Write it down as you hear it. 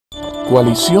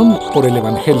Coalición por el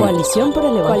Evangelio. Coalición por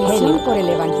el Evangelio. Coalición por el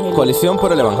Evangelio. Coalición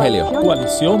por el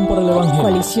Evangelio.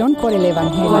 Coalición por el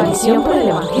Evangelio. Coalición por el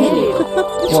Evangelio.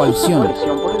 Coalición.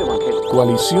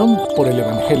 Coalición por el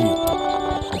Evangelio.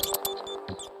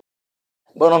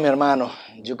 Bueno, mi hermano,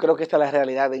 yo creo que esta es la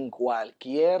realidad en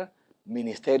cualquier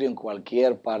ministerio, en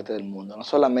cualquier parte del mundo. No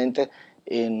solamente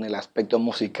en el aspecto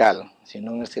musical,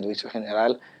 sino en el servicio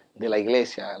general de la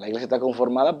iglesia. La iglesia está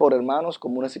conformada por hermanos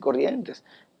comunes y corrientes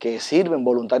que sirven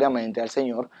voluntariamente al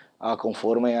Señor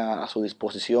conforme a su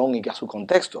disposición y a su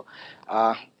contexto.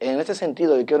 En este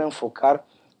sentido, yo quiero enfocar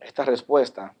esta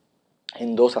respuesta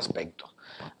en dos aspectos.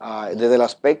 Desde el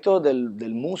aspecto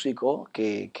del músico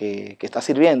que está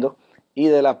sirviendo y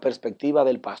de la perspectiva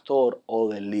del pastor o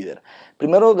del líder.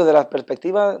 Primero, desde la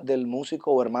perspectiva del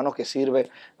músico o hermano que sirve,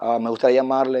 me gustaría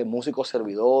llamarle músico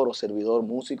servidor o servidor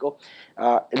músico.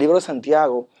 El libro de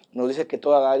Santiago nos dice que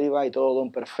toda dádiva y todo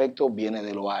don perfecto viene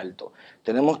de lo alto.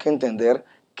 Tenemos que entender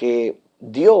que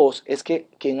Dios es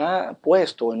quien ha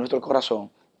puesto en nuestro corazón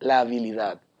la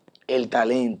habilidad, el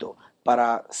talento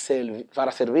para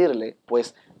servirle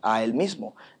pues a Él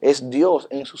mismo. Es Dios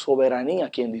en su soberanía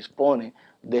quien dispone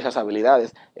de esas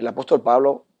habilidades. El apóstol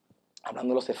Pablo,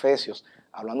 hablando de los Efesios,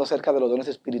 hablando acerca de los dones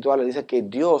espirituales, dice que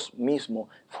Dios mismo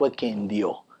fue quien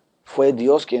dio. Fue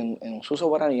Dios quien en su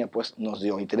soberanía pues nos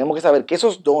dio. Y tenemos que saber que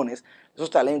esos dones, esos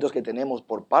talentos que tenemos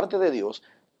por parte de Dios,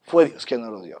 fue Dios quien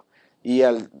nos los dio. Y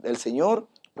el Señor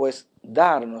pues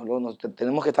darnos,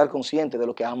 tenemos que estar conscientes de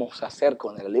lo que vamos a hacer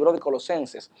con él. El libro de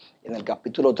Colosenses, en el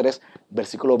capítulo 3,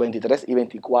 versículos 23 y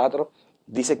 24,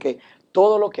 dice que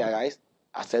todo lo que hagáis,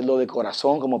 hacedlo de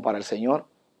corazón como para el Señor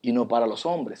y no para los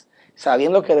hombres,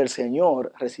 sabiendo que del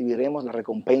Señor recibiremos la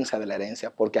recompensa de la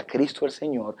herencia, porque a Cristo el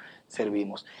Señor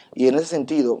servimos. Y en ese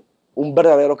sentido, un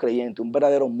verdadero creyente, un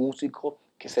verdadero músico,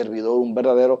 que servidor, un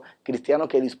verdadero cristiano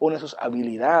que dispone sus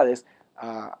habilidades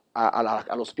a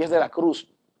los pies de la cruz,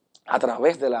 a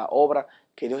través de la obra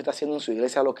que Dios está haciendo en su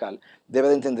iglesia local, debe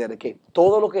de entender que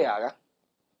todo lo que haga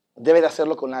debe de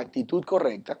hacerlo con la actitud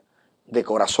correcta, de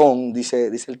corazón, dice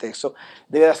el texto,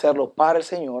 debe de hacerlo para el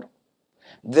Señor,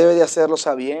 debe de hacerlo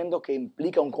sabiendo que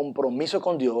implica un compromiso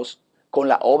con Dios, con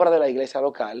la obra de la iglesia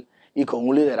local y con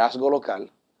un liderazgo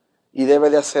local, y debe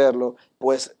de hacerlo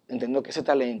pues entendiendo que ese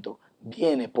talento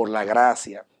viene por la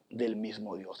gracia del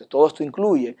mismo Dios. Todo esto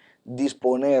incluye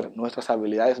disponer nuestras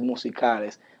habilidades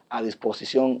musicales a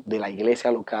disposición de la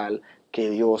iglesia local que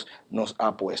Dios nos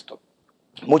ha puesto.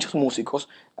 Muchos músicos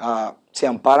se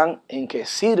amparan en que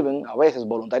sirven a veces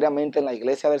voluntariamente en la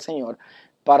iglesia del Señor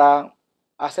para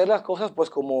hacer las cosas pues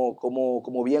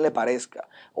como bien le parezca,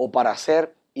 o para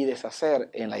hacer y deshacer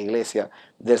en la iglesia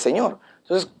del Señor.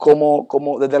 Entonces,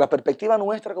 como desde la perspectiva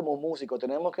nuestra como músicos,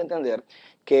 tenemos que entender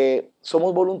que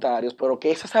somos voluntarios, pero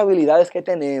que esas habilidades que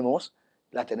tenemos,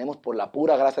 las tenemos por la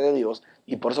pura gracia de Dios,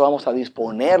 y por eso vamos a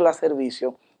disponerlas a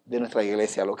servicio de nuestra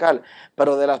iglesia local.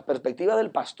 Pero de la perspectiva del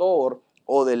pastor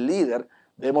o del líder,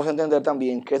 debemos entender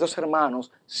también que estos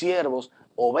hermanos, siervos,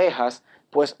 ovejas,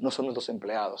 pues no son nuestros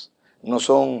empleados, no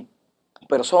son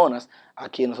personas a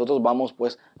quienes nosotros vamos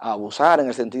pues a abusar en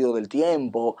el sentido del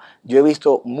tiempo. Yo he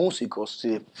visto músicos,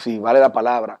 si vale la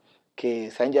palabra,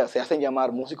 que se hacen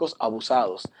llamar músicos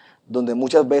abusados, donde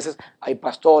muchas veces hay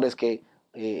pastores que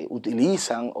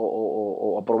utilizan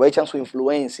o aprovechan su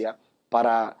influencia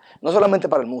para, no solamente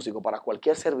para el músico, para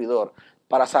cualquier servidor,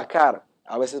 para sacar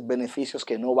a veces beneficios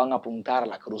que no van a apuntar a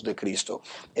la cruz de Cristo.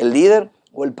 El líder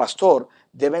o el pastor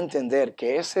debe entender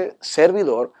que ese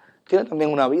servidor tiene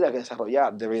también una vida que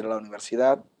desarrollar, debe ir a la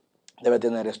universidad, debe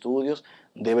tener estudios,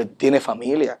 tiene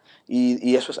familia,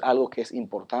 y eso es algo que es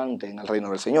importante en el reino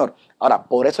del Señor. Ahora,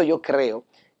 por eso yo creo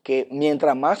que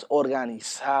mientras más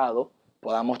organizado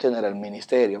podamos tener el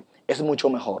ministerio, es mucho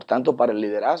mejor, tanto para el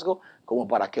liderazgo como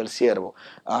para aquel siervo.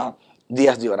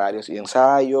 Días de horarios y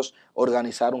ensayos,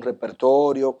 organizar un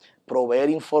repertorio, proveer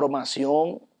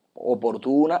información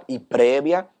oportuna y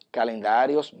previa,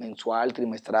 calendarios mensual,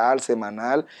 trimestral,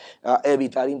 semanal,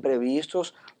 evitar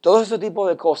imprevistos. Todo ese tipo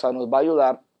de cosas nos va a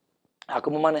ayudar a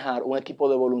cómo manejar un equipo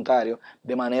de voluntarios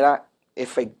de manera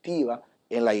efectiva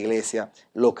en la iglesia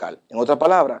local. En otras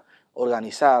palabras,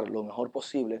 organizar lo mejor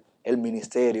posible el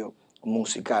ministerio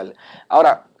musical.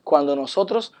 Ahora, cuando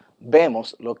nosotros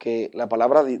vemos lo que la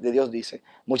palabra de Dios dice,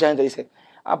 mucha gente dice,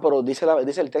 pero dice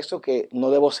el texto que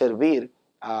no debo servir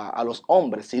a los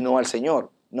hombres, sino al Señor.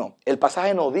 No, el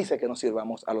pasaje no dice que no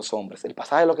sirvamos a los hombres. El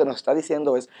pasaje lo que nos está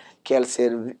diciendo es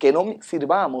que no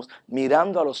sirvamos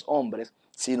mirando a los hombres,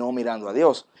 sino mirando a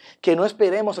Dios. Que no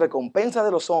esperemos recompensa de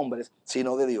los hombres,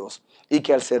 sino de Dios. Y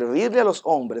que al servirle a los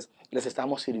hombres, les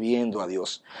estamos sirviendo a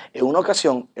Dios. En una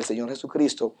ocasión, el Señor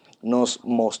Jesucristo nos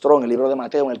mostró en el libro de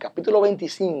Mateo, en el capítulo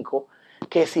 25,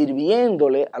 que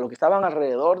sirviéndole a los que estaban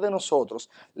alrededor de nosotros,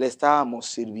 le estábamos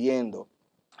sirviendo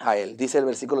a Él. Dice el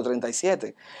versículo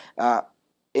 37.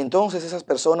 Entonces esas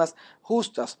personas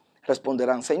justas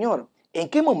responderán: Señor, ¿en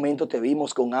qué momento te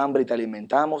vimos con hambre y te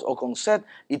alimentamos, o con sed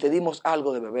y te dimos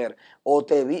algo de beber? ¿O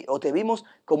te vimos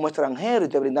como extranjero y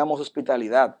te brindamos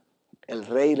hospitalidad? El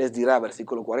rey les dirá,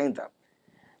 versículo 40,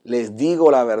 les digo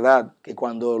la verdad, que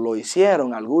cuando lo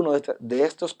hicieron algunos de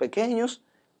estos pequeños,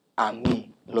 a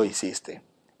mí lo hiciste.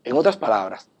 En otras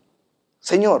palabras,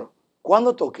 Señor,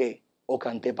 ¿cuándo toqué o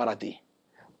canté para ti?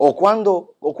 ¿O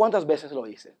cuántas veces lo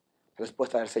hice?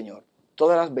 Respuesta del Señor: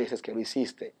 todas las veces que lo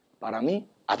hiciste para mí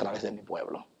a través de mi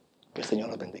pueblo. Que el Señor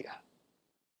nos bendiga.